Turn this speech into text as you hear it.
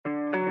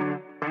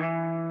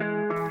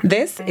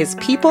This is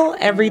People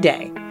Every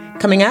Day.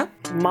 Coming up,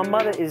 my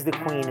mother is the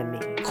queen of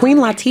me. Queen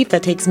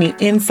Latifah takes me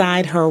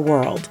inside her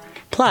world.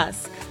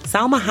 Plus,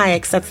 Salma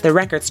Hayek sets the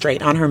record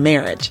straight on her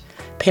marriage,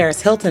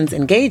 Paris Hilton's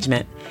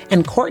engagement,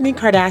 and Kourtney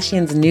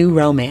Kardashian's new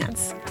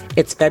romance.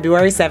 It's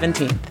February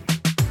 17th.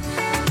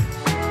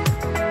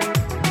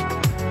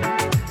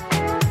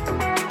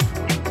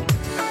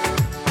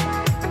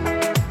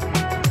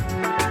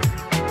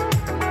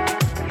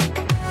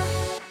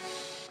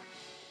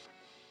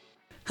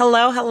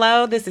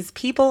 Hello. This is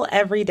People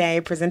Every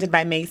Day, presented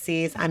by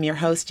Macy's. I'm your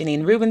host,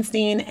 Janine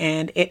Rubenstein,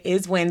 and it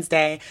is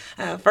Wednesday.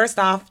 First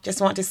off,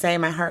 just want to say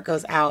my heart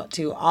goes out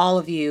to all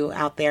of you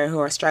out there who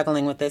are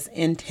struggling with this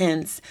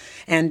intense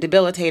and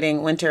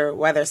debilitating winter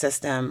weather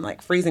system,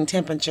 like freezing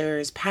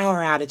temperatures, power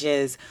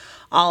outages,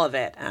 all of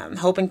it.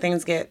 Hoping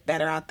things get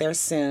better out there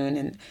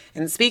soon.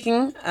 And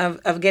speaking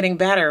of getting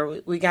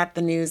better, we got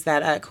the news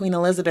that Queen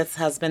Elizabeth's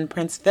husband,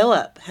 Prince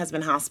Philip, has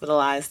been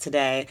hospitalized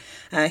today.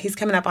 He's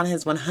coming up on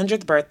his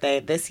 100th birthday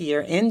this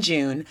year in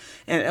June.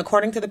 And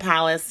according to the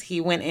palace, he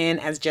went in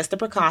as just a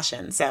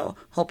precaution. So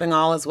hoping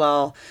all is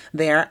well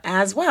there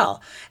as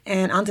well.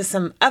 And on to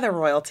some other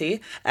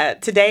royalty.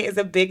 Today is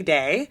a big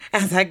day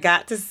as I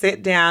got to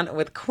sit down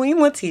with Queen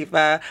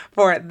Latifah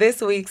for this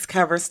week's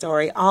cover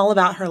story, all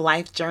about her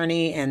life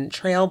journey and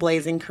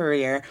trailblazing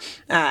career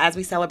as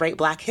we celebrate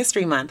Black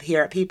History Month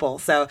here at People.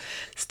 So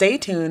stay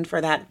tuned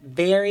for that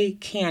very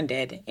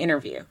candid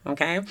interview,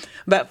 okay?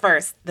 But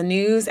first, the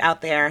news out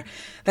there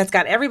that's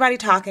got everybody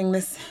talking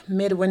this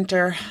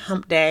midwinter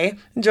hump day.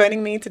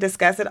 Joining me to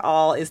discuss it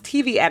all is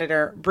TV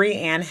editor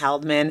Breanne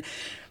Heldman.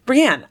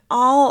 Breanne,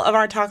 all of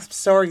our top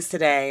stories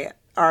today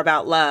are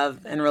about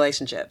love and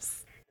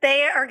relationships.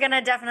 They are going to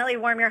definitely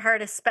warm your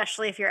heart,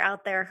 especially if you're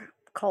out there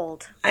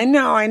cold. I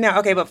know.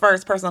 Okay, but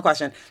first, personal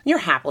question. You're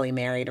happily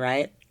married,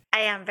 right? I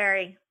am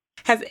very.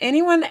 Has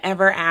anyone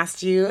ever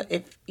asked you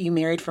if you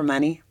married for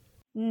money?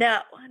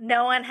 No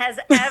one has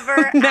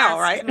ever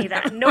asked me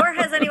that, nor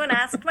has anyone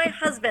asked my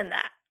husband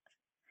that.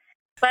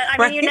 But I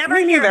mean, you never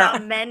hear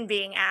about men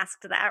being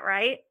asked that,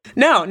 right?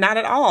 No, not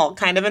at all.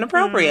 Kind of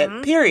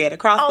inappropriate, period,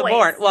 across the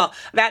board. Well,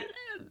 that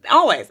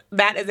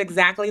is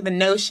exactly the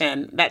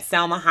notion that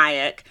Salma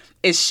Hayek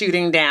is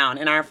shooting down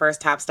in our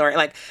first top story,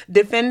 like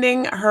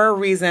defending her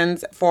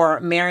reasons for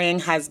marrying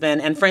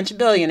husband and French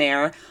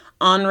billionaire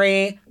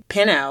Henri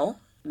Pinault.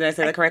 Did I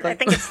say that correctly? I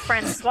think it's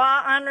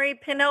Francois Henri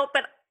Pinault,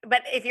 but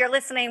if you're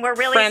listening, we're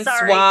really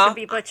sorry to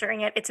be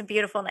butchering it. It's a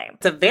beautiful name.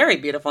 It's a very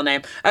beautiful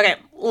name. Okay,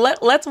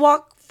 let's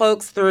walk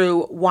folks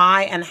through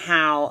why and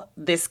how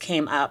this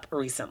came up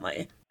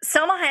recently.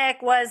 Salma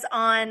Hayek was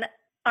on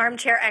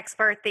Armchair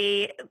Expert,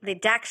 the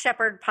Dax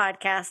Shepard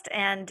podcast,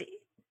 and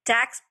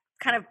Dax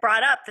kind of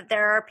brought up that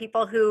there are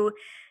people who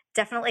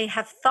definitely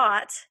have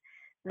thought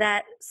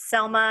that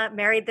Selma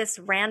married this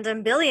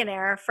random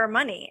billionaire for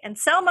money. And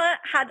Selma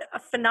had a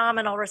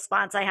phenomenal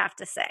response, I have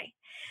to say.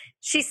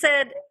 She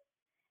said,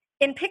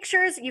 "In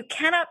pictures, you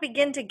cannot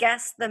begin to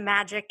guess the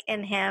magic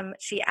in him.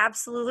 She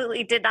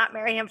absolutely did not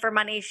marry him for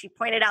money." She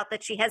pointed out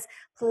that she has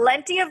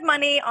plenty of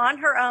money on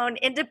her own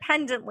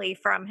independently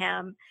from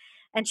him.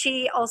 And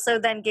she also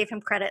then gave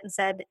him credit and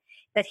said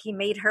that he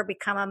made her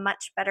become a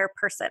much better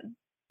person.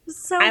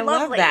 So I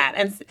lovely. Love that.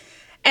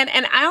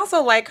 And I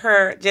also like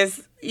her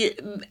this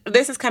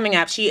is coming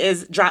up. She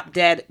is drop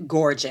dead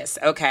gorgeous,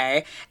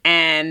 okay?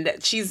 And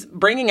she's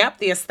bringing up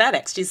the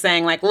aesthetics. She's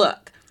saying like,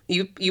 look,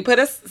 you put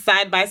us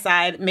side by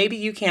side. Maybe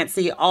you can't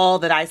see all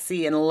that I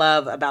see and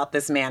love about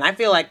this man. I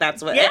feel like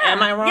that's what,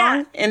 am I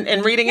wrong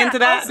in reading into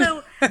that?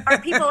 Also, are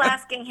people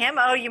asking him,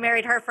 oh, you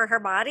married her for her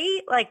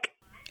body? Like,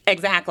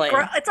 exactly.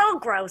 It's all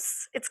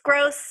gross. It's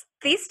gross.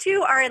 These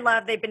two are in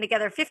love. They've been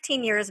together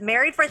 15 years,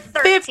 married for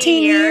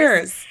 13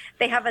 years.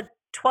 They have a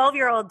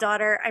 12-year-old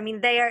daughter. I mean,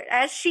 they are,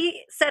 as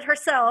she said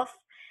herself,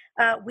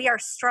 we are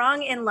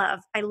strong in love.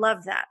 I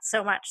love that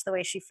so much, the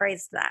way she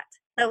phrased that.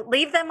 So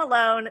leave them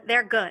alone.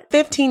 They're good.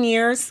 15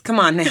 years? Come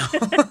on now.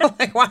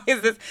 Like, why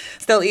is this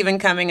still even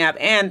coming up?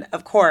 And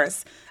of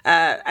course,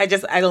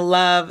 I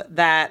love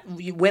that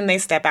when they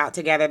step out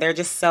together, they're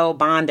just so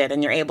bonded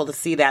and you're able to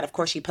see that. Of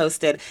course, she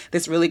posted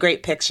this really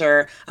great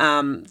picture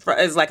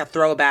as like a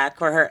throwback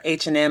for her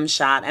H&M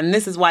shot. And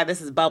this is why this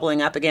is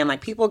bubbling up again.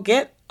 Like, people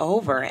get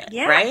over it,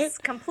 right? Yes,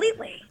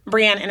 completely.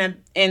 Breanne,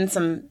 in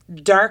some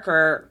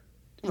darker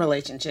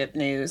relationship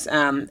news,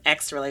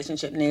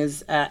 ex-relationship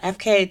news,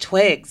 FKA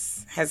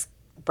Twigs has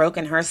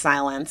broken her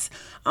silence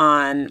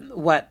on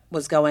what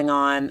was going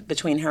on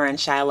between her and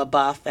Shia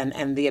LaBeouf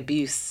and the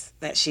abuse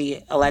that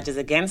she alleges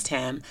against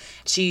him.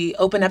 She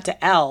opened up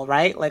to Elle,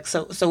 right? Like,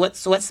 so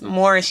what's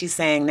more is she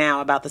saying now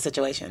about the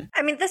situation?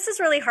 I mean, this is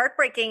really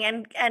heartbreaking,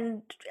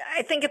 and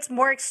I think it's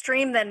more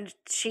extreme than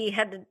she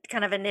had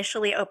kind of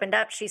initially opened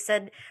up. She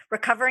said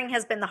recovering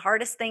has been the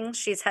hardest thing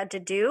she's had to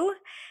do,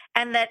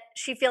 and that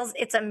she feels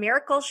it's a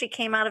miracle she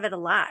came out of it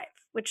alive,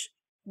 which,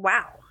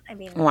 wow. I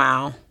mean,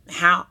 wow.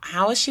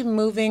 How is she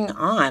moving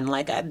on?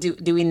 Like,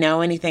 do we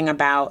know anything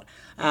about,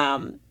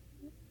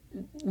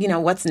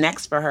 what's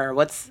next for her?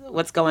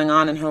 What's going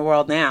on in her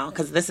world now?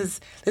 Because this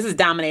is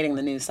dominating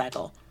the news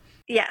cycle.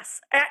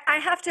 Yes. I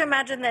have to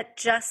imagine that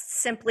just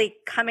simply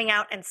coming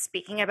out and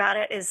speaking about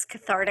it is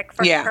cathartic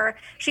for Yeah. her.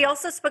 She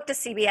also spoke to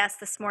CBS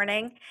this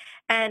morning,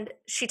 and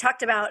she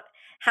talked about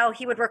how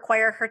he would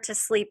require her to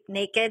sleep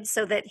naked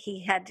so that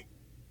he had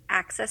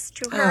access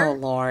to Oh, her.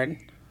 Lord.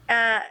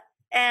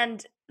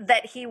 And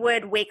that he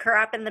would wake her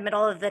up in the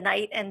middle of the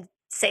night and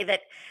say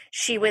that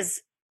she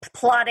was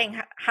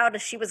plotting how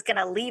she was going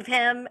to leave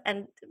him.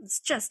 And it's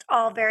just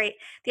all the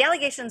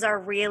allegations are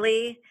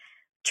really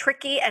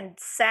tricky and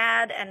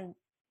sad and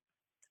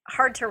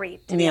hard to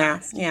read, to be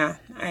honest. Yeah,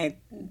 I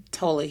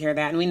totally hear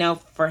that. And we know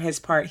for his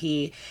part,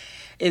 he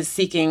is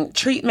seeking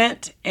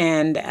treatment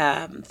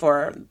and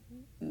for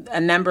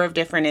a number of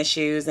different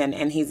issues,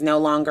 and he's no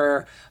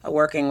longer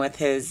working with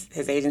his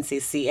agency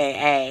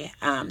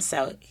CAA.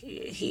 So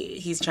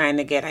he's trying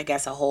to get, I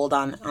guess, a hold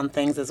on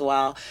things as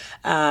well.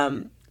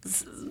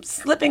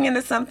 Slipping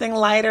into something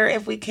lighter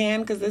if we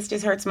can, because this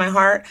just hurts my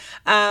heart.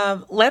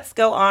 Let's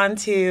go on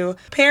to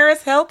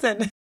Paris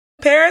Hilton.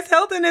 Paris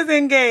Hilton is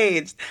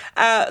engaged.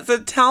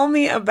 So tell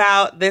me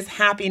about this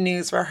happy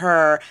news for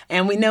her.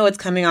 And we know it's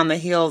coming on the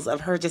heels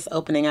of her just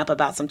opening up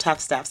about some tough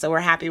stuff. So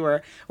we're happy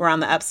we're on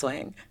the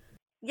upswing.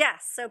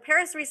 Yes. So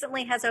Paris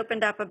recently has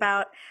opened up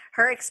about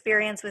her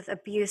experience with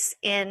abuse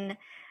in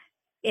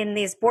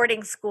these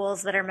boarding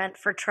schools that are meant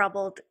for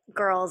troubled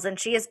girls. And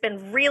she has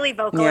been really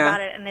vocal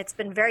about it, and it's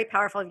been very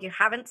powerful. If you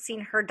haven't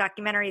seen her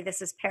documentary,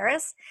 This Is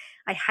Paris,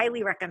 I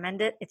highly recommend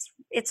it.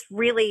 It's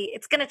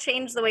going to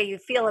change the way you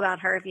feel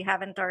about her if you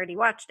haven't already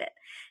watched it.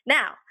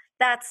 Now,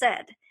 that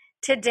said,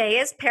 today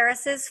is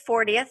Paris's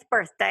 40th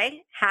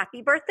birthday.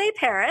 Happy birthday,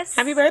 Paris.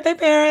 Happy birthday,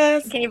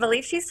 Paris. Can you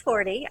believe she's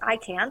 40? I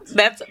can't.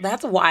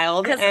 That's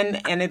wild,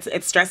 and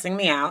it's stressing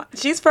me out.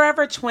 She's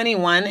forever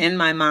 21 in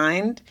my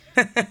mind.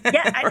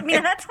 Yeah, I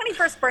mean, that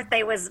 21st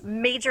birthday was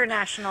major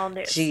national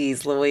news.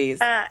 Jeez Louise.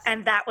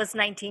 And that was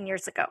 19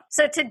 years ago.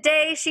 So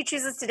today, she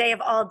chooses today of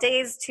all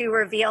days to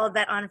reveal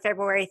that on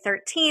February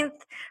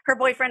 13th, her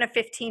boyfriend of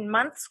 15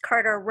 months,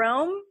 Carter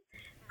Rome,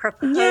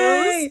 proposed.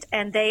 Yay!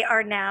 And they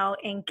are now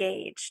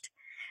engaged.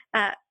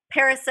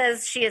 Paris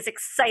says she is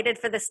excited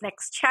for this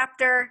next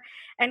chapter.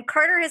 And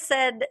Carter has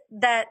said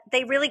that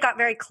they really got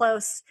very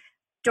close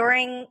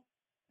during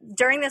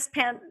this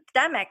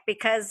pandemic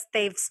because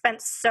they've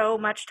spent so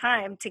much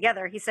time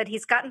together. He said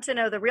he's gotten to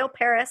know the real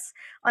Paris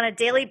on a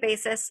daily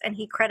basis, and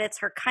he credits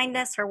her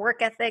kindness, her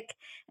work ethic,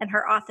 and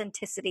her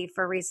authenticity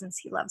for reasons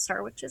he loves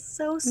her, which is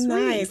so sweet.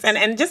 Nice.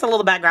 And just a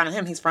little background on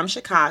him. He's from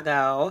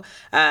Chicago.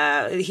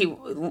 He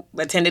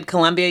attended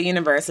Columbia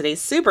University.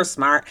 Super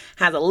smart.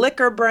 Has a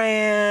liquor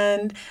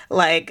brand.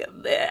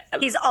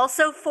 He's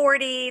also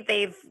 40.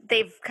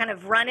 They've kind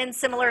of run in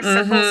similar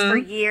circles for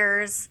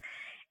years.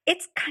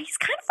 He's kind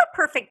of the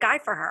perfect guy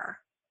for her.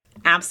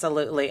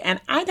 Absolutely.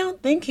 And I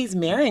don't think he's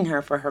marrying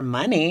her for her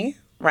money,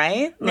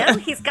 right? No,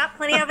 he's got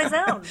plenty of his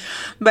own.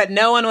 But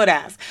no one would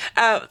ask.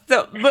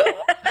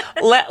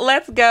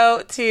 Let's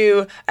go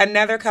to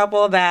another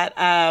couple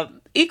that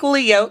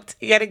equally yoked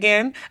yet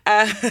again.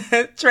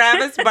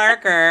 Travis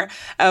Barker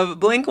of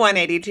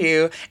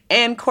Blink-182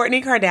 and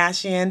Kourtney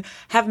Kardashian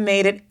have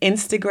made it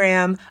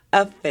Instagram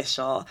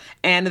official.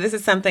 And this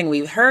is something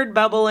we've heard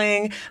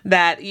bubbling,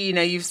 that,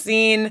 you've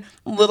seen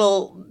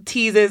little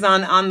teases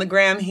on the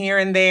gram here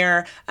and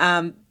there.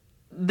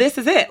 This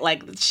is it.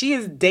 She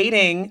is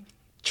dating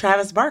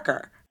Travis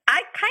Barker.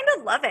 I kind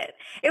of love it.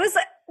 It was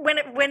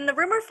when the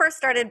rumor first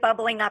started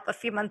bubbling up a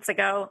few months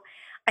ago,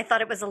 I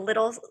thought it was a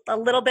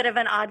little bit of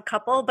an odd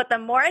couple, but the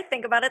more I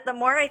think about it, the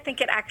more I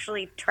think it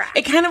actually tracks.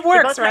 It kind of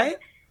works, right?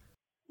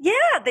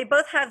 They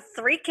both have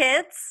 3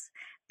 kids.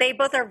 They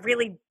both are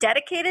really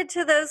dedicated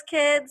to those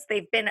kids.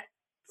 They've been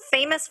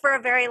famous for a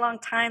very long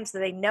time, so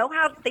they know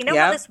how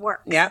this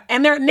works. Yeah,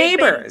 and they're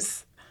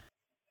neighbors.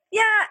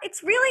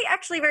 It's really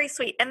actually very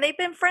sweet, and they've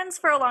been friends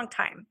for a long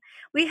time.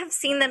 We have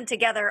seen them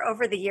together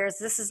over the years.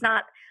 This is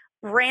not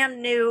brand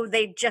new.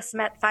 They just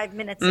met 5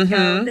 minutes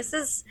ago. This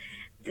is.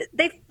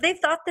 They've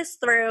thought this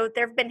through.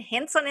 There have been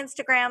hints on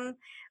Instagram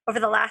over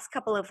the last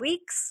couple of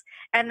weeks.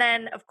 And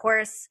then, of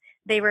course,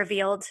 they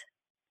revealed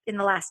in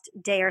the last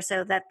day or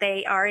so that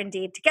they are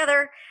indeed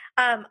together.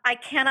 I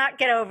cannot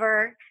get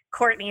over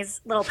Kourtney's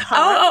little poem.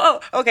 Oh,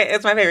 okay.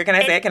 It's my favorite. Can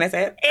I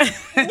say it?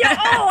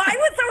 I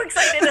was so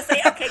excited to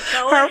say, okay,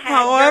 go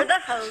ahead. You're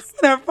the host.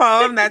 Her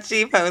poem that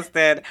she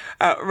posted.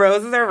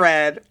 Roses are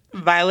red,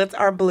 violets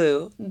are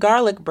blue,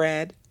 garlic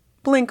bread,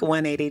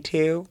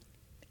 Blink-182.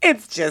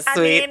 It's just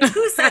sweet. I mean,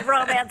 who said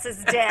romance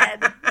is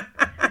dead?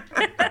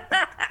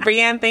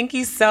 Brianne, thank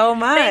you so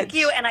much. Thank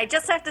you. And I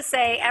just have to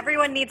say,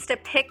 everyone needs to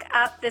pick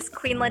up this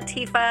Queen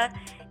Latifah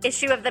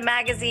issue of the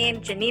magazine.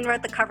 Janine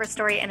wrote the cover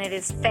story, and it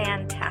is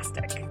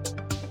fantastic.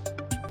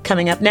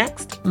 Coming up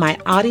next, my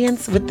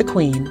audience with the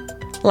Queen.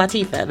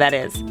 Latifah, that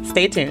is.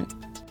 Stay tuned.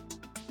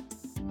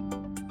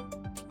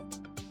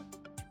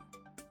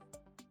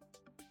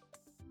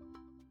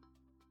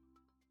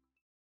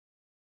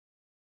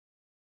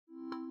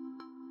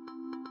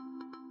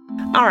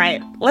 All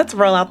right, let's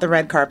roll out the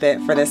red carpet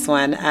for this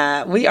one.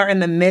 We are in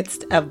the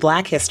midst of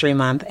Black History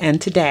Month, and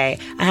today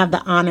I have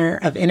the honor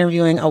of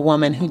interviewing a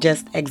woman who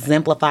just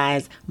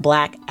exemplifies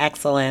Black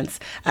excellence.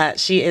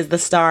 She is the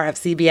star of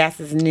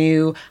CBS's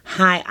new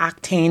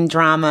high-octane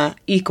drama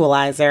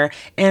Equalizer,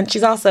 and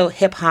she's also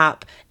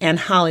hip-hop and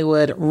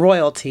Hollywood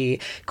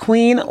royalty.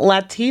 Queen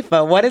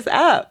Latifah, what is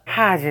up?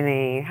 Hi,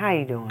 Janine. How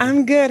you doing?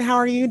 I'm good. How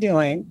are you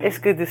doing? It's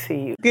good to see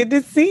you. Good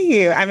to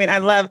see you. I mean, I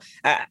love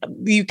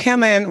you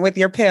come in with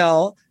your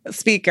pill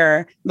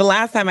speaker. The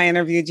last time I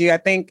interviewed you, I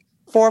think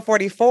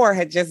 444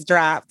 had just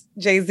dropped,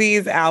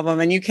 Jay-Z's album,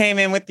 and you came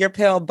in with your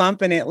pill,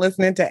 bumping it,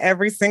 listening to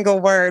every single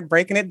word,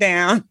 breaking it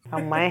down.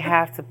 I might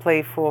have to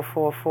play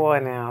 444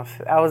 now.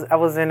 I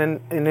was in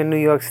a New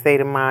York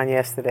state of mind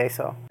yesterday,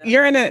 so.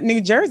 You're in a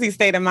New Jersey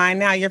state of mind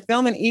now. You're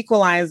filming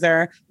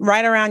Equalizer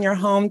right around your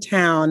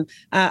hometown.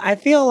 I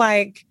feel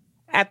like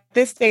at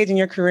this stage in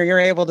your career, you're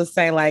able to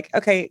say like,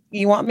 okay,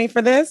 you want me for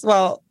this?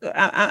 Well,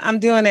 I'm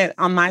doing it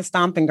on my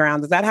stomping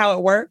ground. Is that how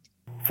it worked?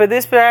 For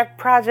this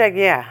project,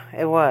 yeah,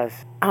 it was.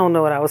 I don't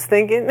know what I was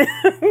thinking.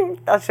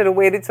 I should have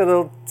waited till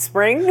the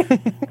spring.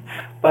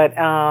 But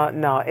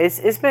no,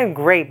 it's been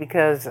great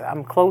because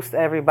I'm close to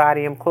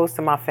everybody. I'm close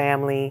to my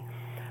family.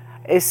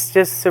 It's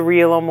just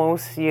surreal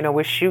almost. You know,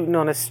 we're shooting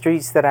on the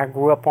streets that I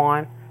grew up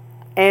on.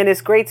 And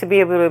it's great to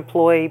be able to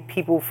employ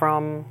people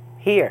from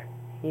here,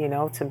 you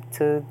know,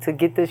 to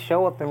get this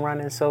show up and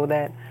running so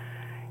that,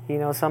 you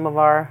know, some of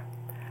our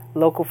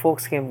local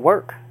folks can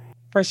work.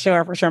 For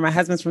sure, for sure. My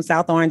husband's from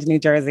South Orange, New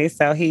Jersey,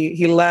 so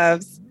he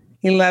loves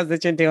that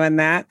you're doing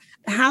that.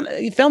 How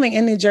filming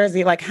in New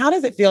Jersey, like how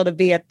does it feel to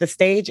be at the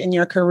stage in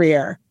your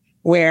career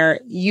where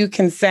you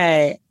can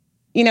say,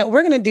 you know,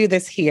 we're going to do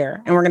this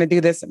here and we're going to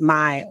do this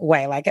my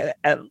way?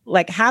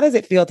 Like how does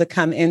it feel to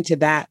come into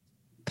that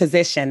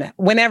position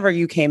whenever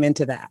you came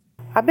into that?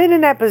 I've been in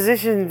that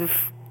position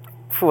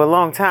for a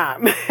long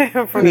time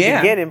from the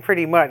beginning,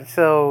 pretty much.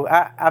 So,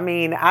 I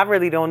mean, I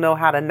really don't know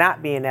how to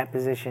not be in that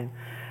position.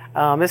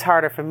 It's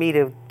harder for me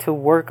to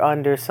work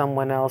under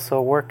someone else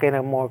or work in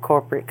a more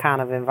corporate kind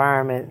of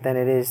environment than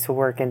it is to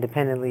work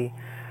independently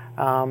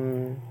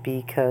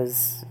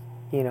because,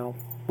 you know,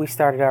 we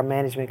started our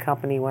management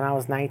company when I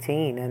was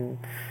 19 and,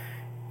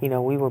 you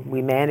know,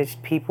 we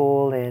managed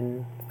people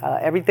and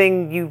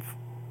everything you've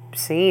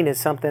seen is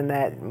something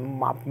that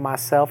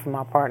myself and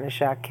my partner,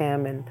 Shaq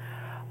Kim, and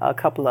a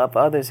couple of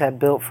others have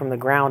built from the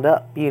ground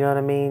up, you know what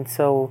I mean?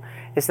 So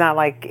it's not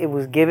like it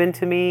was given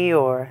to me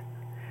or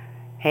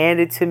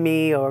handed to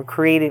me or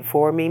created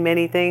for me.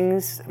 Many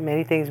things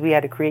we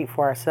had to create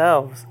for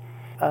ourselves.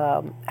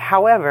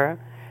 However,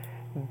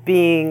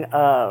 being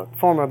a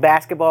former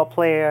basketball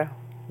player,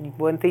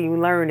 one thing you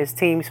learn is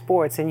team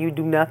sports and you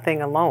do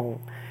nothing alone.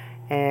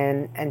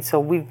 And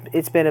so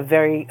it's been a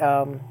very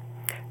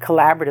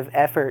collaborative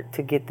effort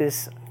to get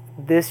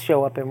this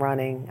show up and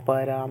running.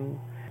 But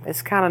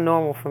it's kind of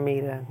normal for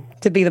me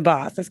to be the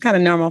boss. It's kind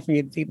of normal for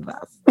you to be the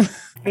boss.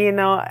 You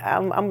know,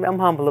 I'm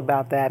humble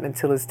about that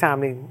until it's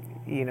time to,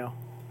 you know,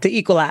 to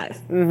equalize.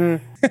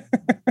 Mm-hmm.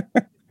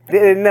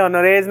 No,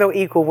 there is no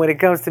equal when it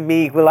comes to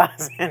me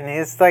equalizing.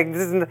 It's like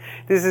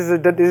this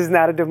is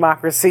not a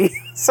democracy.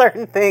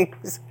 Certain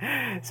things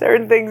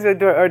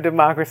are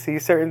democracy.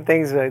 Certain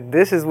things are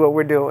this is what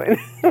we're doing.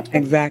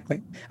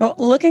 Exactly. Well,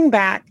 looking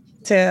back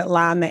to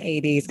La in the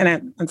 80s.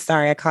 And I'm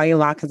sorry, I call you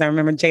La because I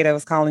remember Jada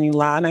was calling you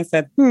La. And I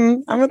said,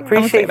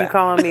 Appreciate you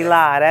calling me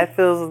La. That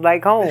feels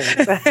like home.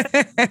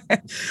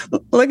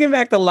 Looking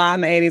back to La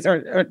in the 80s,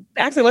 or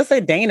actually, let's say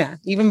Dana,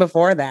 even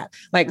before that.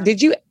 Like,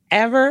 did you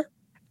ever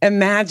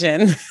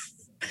imagine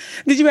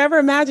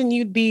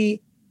you'd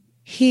be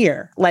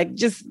here? Like,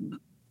 just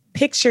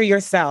picture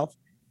yourself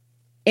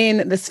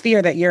in the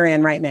sphere that you're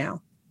in right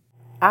now.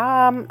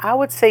 I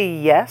would say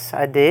yes,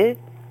 I did.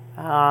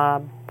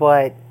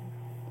 But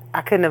I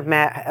couldn't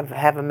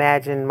have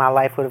imagined my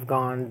life would have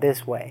gone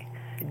this way.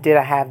 Did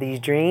I have these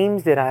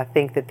dreams? Did I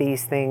think that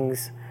these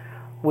things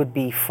would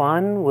be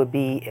fun, would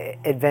be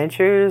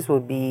adventures,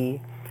 would be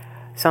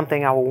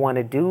something I would want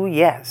to do?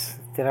 Yes.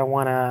 Did I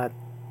want to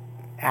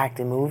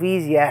act in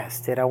movies? Yes.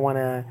 Did I want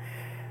to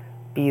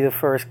be the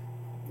first,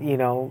 you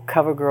know,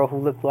 cover girl who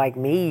looked like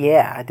me?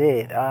 Yeah, I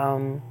did.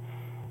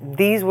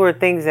 These were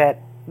things that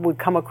would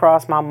come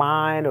across my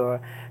mind or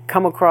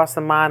come across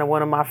the mind of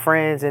one of my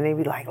friends, and they'd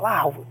be like,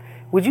 wow,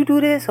 would you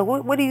do this? Or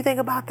what do you think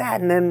about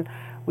that? And then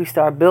we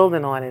start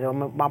building on it. Or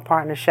my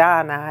partner Shy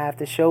and I,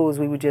 after shows,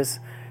 we would just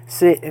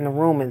sit in a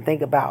room and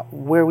think about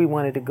where we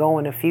wanted to go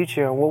in the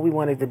future and what we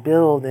wanted to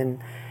build and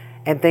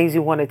things we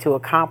wanted to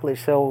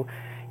accomplish. So,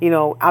 you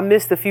know, I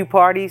missed a few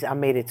parties. I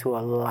made it to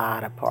a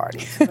lot of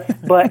parties.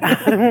 But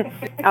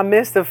I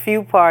missed a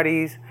few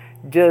parties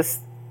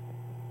just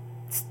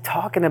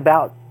talking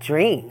about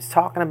dreams,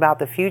 talking about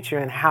the future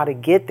and how to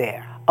get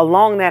there.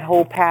 Along that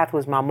whole path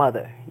was my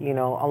mother, you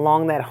know,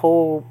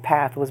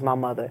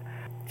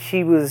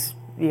 She was,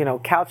 you know,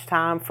 couch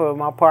time for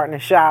my partner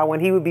Shy when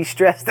he would be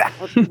stressed out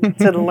to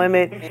the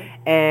limit.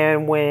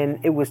 And when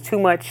it was too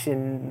much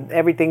and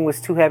everything was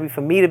too heavy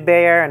for me to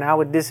bear and I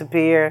would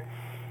disappear,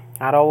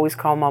 I'd always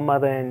call my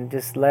mother and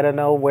just let her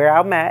know where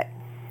I'm at.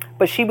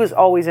 But she was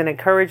always an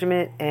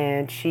encouragement,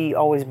 and she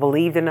always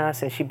believed in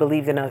us, and she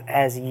believed in us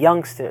as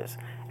youngsters,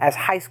 as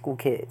high school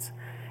kids.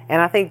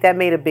 And I think that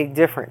made a big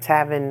difference,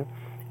 having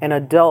an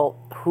adult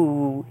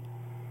who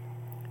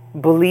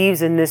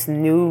believes in this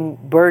new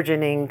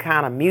burgeoning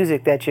kind of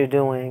music that you're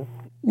doing.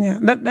 Yeah,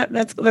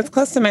 that's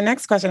close to my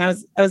next question. I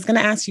was going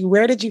to ask you,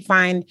 where did you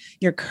find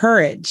your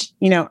courage?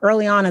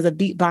 Early on as a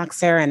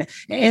beatboxer and an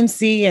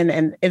MC,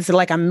 and it's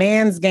like a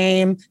man's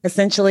game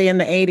essentially in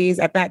the '80s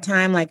at that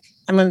time. Like,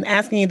 I'm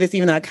asking you this,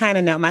 even though I kind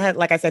of know my head.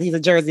 Like I said, he's a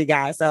Jersey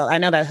guy, so I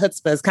know that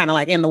chutzpah is kind of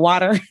like in the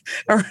water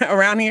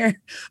around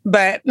here.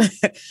 But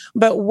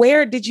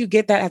where did you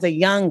get that as a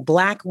young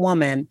Black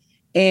woman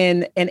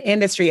in an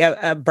industry,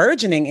 a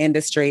burgeoning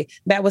industry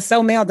that was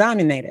so male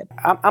dominated?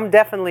 I'm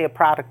definitely a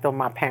product of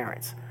my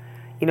parents.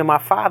 My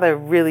father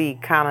really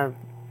kind of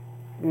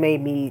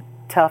made me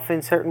tough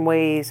in certain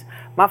ways.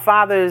 My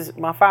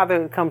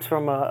father comes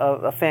from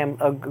a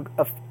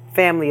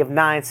family of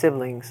 9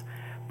 siblings,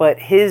 but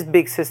his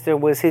big sister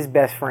was his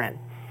best friend.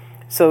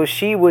 So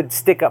she would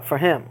stick up for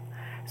him.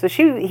 So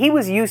he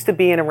was used to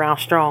being around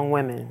strong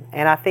women,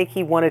 and I think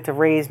he wanted to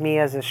raise me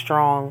as a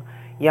strong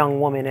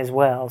young woman as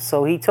well.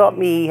 So he taught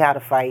me how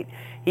to fight.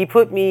 He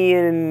put me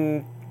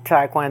in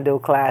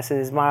Taekwondo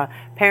classes. My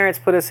parents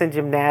put us in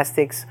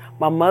gymnastics.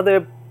 My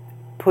mother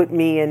put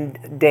me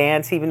in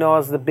dance, even though I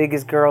was the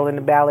biggest girl in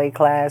the ballet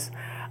class.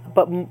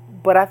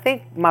 But I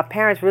think my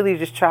parents really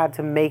just tried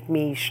to make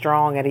me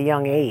strong at a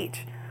young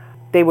age.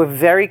 They were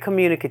very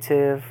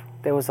communicative.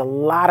 There was a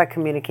lot of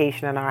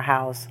communication in our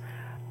house.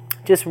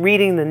 Just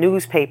reading the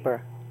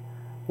newspaper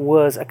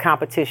was a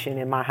competition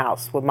in my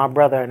house with my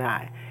brother and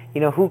I.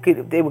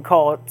 They would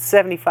call it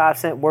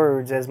 75-cent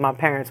words, as my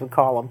parents would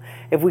call them.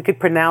 If we could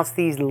pronounce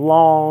these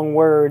long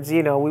words,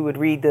 we would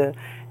read the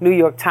New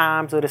York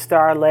Times or the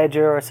Star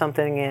Ledger or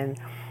something. And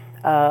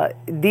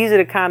these are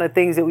the kind of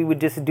things that we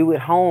would just do at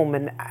home.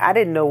 And I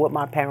didn't know what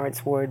my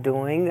parents were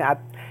doing.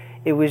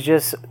 It was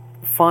just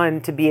fun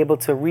to be able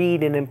to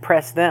read and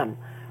impress them.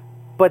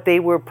 But they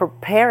were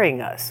preparing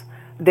us.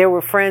 There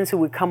were friends who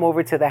would come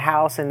over to the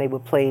house and they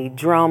would play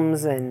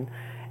drums and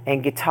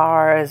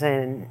guitars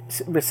and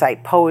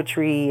recite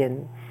poetry.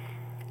 And,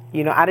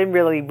 I didn't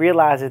really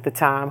realize at the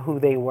time who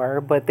they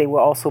were, but they were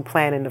also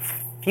planning the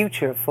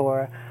future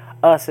for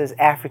us as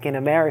African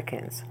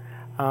Americans.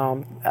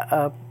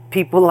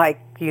 People like,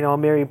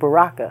 Amiri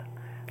Baraka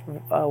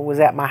was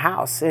at my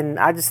house. And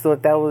I just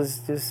thought that was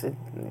just,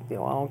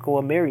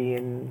 Uncle Amiri.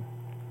 And,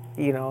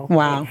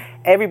 wow.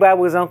 Everybody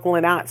was uncle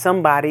and aunt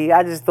somebody.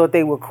 I just thought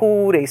they were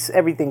cool.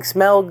 Everything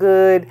smelled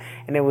good,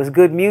 and there was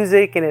good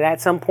music. And then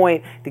at some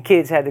point, the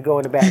kids had to go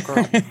in the back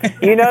room.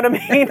 You know what I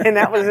mean? And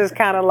that was just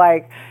kind of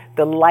like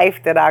the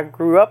life that I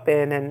grew up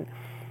in. And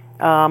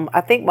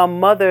I think my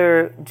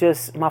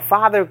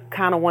father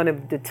kind of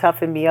wanted to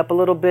toughen me up a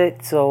little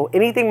bit. So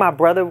anything my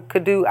brother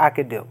could do, I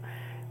could do.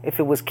 If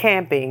it was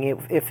camping,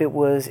 if it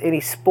was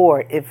any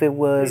sport, if it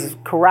was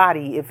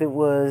karate, if it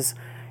was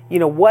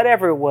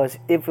whatever it was,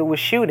 if it was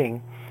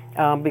shooting,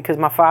 because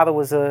my father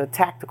was a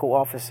tactical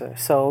officer.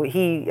 So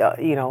he,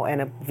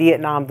 and a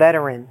Vietnam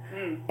veteran.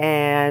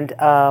 And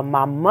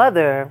my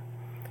mother,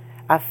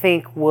 I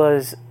think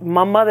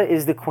my mother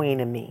is the queen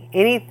of me.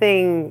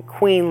 Anything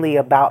queenly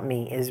about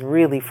me is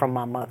really from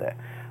my mother.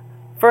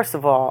 First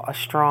of all, a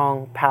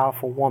strong,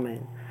 powerful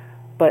woman,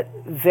 but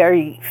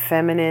very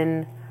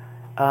feminine,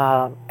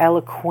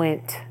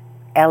 eloquent,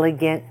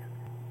 elegant.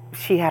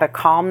 She had a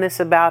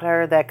calmness about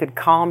her that could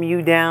calm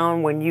you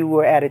down when you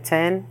were at a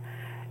 10.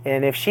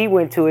 And if she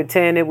went to a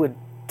 10, it would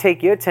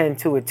take your 10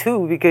 to a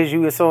 2 because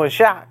you were so in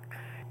shock,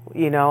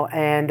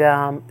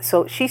 And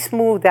so she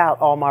smoothed out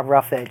all my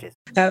rough edges.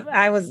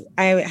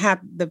 I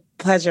had the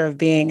pleasure of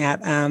being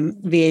at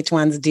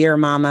VH1's Dear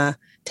Mama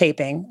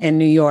taping in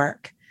New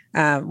York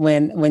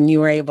when you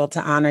were able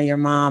to honor your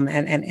mom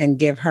and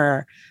give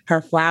her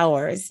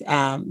flowers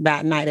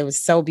that night. It was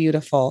so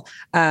beautiful.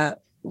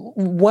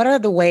 What are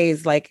the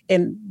ways, like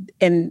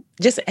in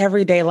just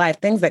everyday life,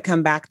 things that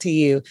come back to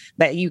you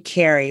that you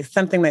carry,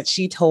 something that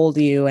she told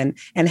you,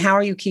 and how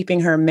are you keeping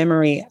her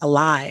memory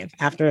alive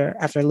after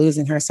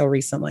losing her so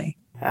recently?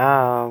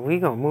 We're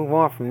going to move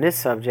on from this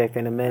subject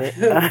in a minute.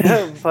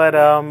 But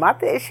I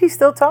think she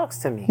still talks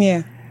to me.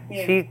 Yeah.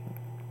 She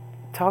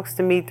talks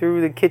to me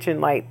through the kitchen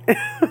light.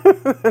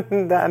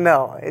 I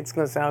know it's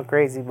going to sound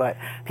crazy, but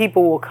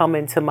people will come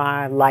into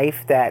my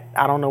life that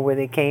I don't know where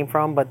they came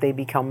from, but they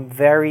become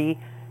very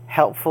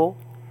helpful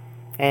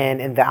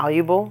and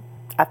invaluable.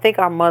 I think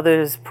our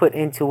mothers put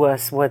into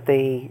us what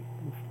they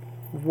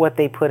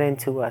put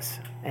into us,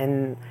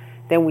 and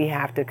then we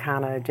have to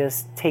kind of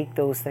just take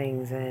those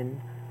things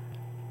and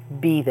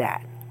be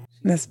that.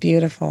 That's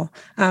beautiful.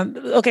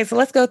 Okay, so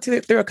let's go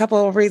through a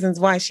couple of reasons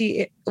why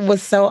she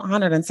was so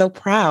honored and so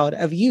proud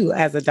of you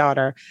as a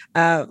daughter.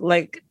 I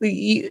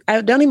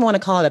don't even want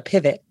to call it a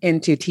pivot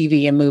into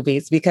TV and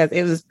movies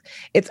because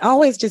it's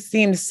always just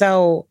seemed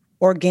so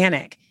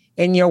organic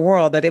in your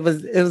world, that it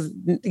was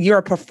you're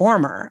a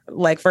performer,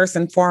 like first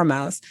and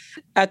foremost.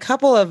 A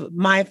couple of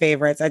my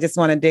favorites I just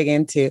want to dig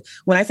into.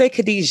 When I say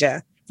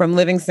Khadijah from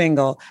Living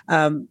Single,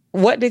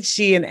 what did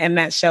she and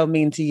that show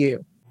mean to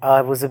you?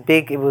 It was a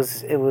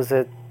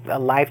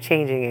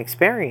life-changing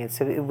experience.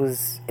 It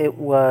was it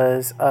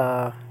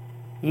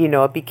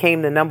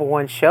became the number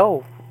one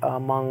show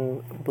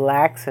among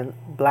black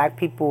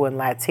people and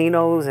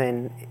Latinos,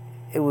 and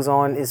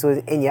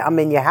I'm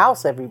in your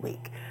house every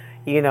week.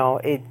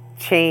 It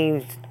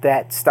changed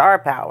that star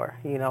power.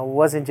 It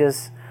wasn't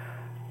just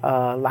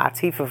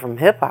Latifah from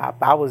hip hop.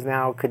 I was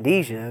now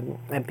Khadijah,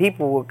 and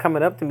people were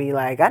coming up to me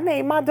like, "I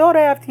named my daughter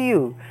after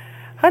you.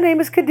 Her name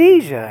is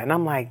Khadijah," and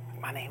I'm like,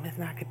 "My name is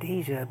not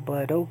Khadijah,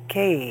 but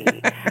okay."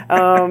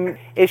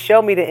 It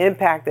showed me the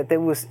impact that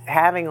it was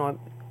having on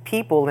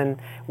people, and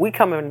we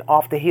coming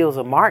off the heels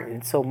of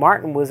Martin. So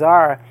Martin was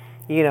our,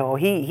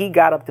 he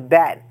got up to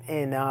bat,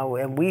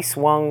 and we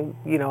swung,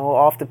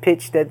 off the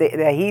pitch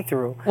that he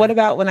threw. What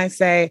about when I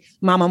say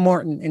Mama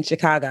Morton in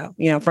Chicago?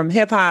 From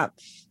hip hop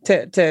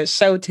to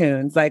show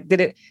tunes. Like,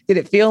 did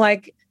it feel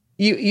like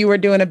you were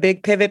doing a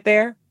big pivot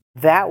there?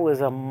 That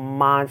was a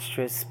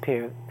monstrous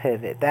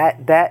pivot.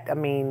 That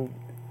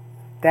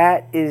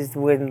is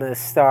when the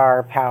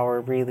star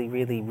power really,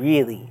 really,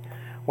 really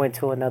went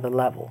to another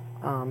level.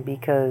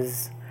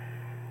 Because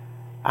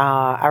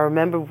I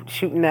remember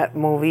shooting that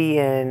movie,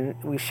 and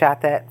we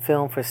shot that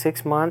film for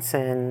 6 months,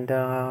 and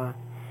I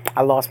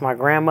lost my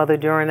grandmother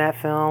during that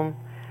film.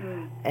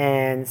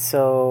 And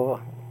so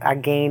I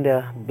gained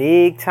a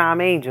big time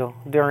angel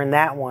during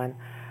that one.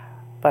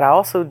 But I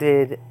also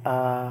did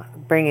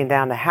Bringing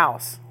Down the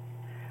House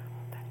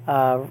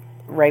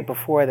right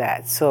before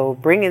that. So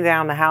Bringing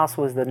Down the House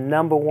was the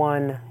number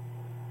one.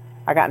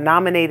 I got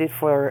nominated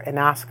for an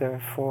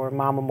Oscar for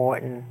Mama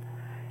Morton.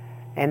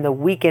 And the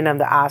weekend of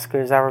the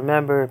Oscars, I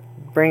remember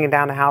Bringing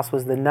Down the House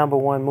was the number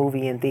one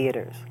movie in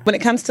theaters. When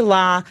it comes to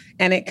law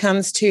and it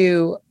comes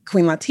to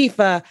Queen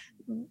Latifah,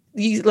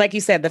 like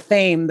you said, the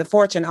fame, the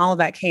fortune, all of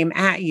that came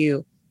at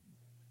you.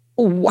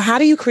 How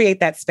do you create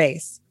that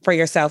space for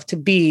yourself to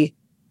be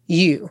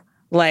you?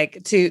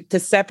 Like to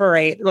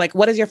separate, like,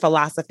 what is your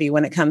philosophy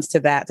when it comes to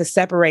that? To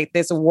separate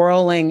this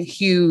whirling,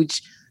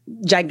 huge,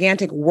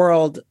 gigantic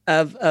world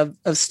of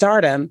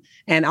stardom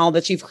and all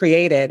that you've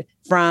created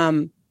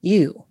from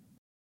you?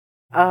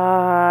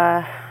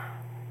 I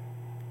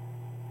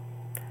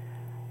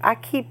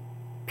keep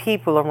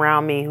people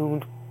around me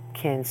who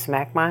can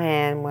smack my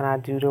hand when I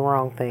do the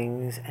wrong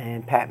things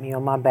and pat me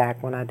on my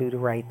back when I do the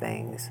right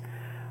things.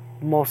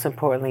 Most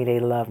importantly, they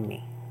love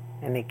me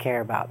and they care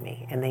about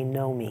me and they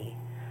know me,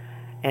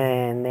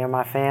 and they're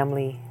my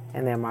family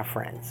and they're my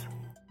friends.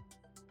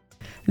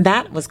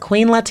 That was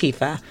Queen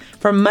Latifah.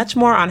 For much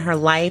more on her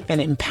life and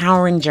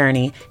empowering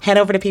journey, head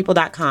over to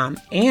people.com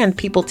and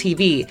People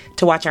TV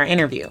to watch our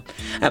interview.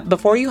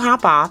 Before you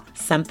hop off,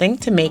 something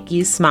to make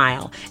you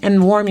smile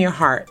and warm your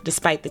heart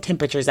despite the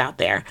temperatures out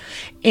there.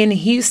 In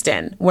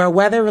Houston, where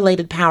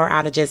weather-related power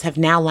outages have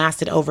now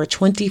lasted over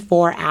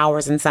 24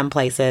 hours in some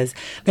places,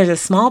 there's a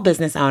small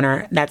business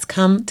owner that's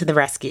come to the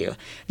rescue.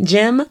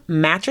 Jim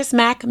Mattress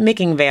Mac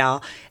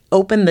Mickingvale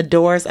opened the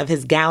doors of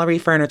his gallery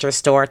furniture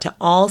store to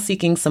all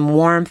seeking some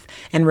warmth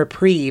and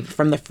reprieve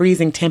from the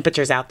freezing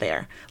temperatures out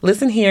there.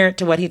 Listen here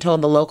to what he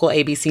told the local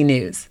ABC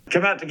News.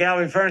 Come out to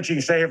Gallery Furniture. You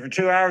can stay here for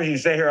 2 hours. You can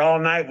stay here all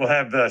night. We'll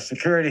have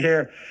security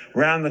here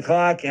round the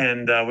clock,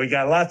 and we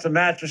got lots of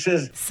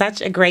mattresses.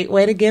 Such a great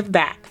way to give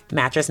back,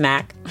 Mattress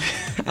Mac.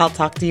 I'll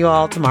talk to you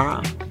all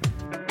tomorrow.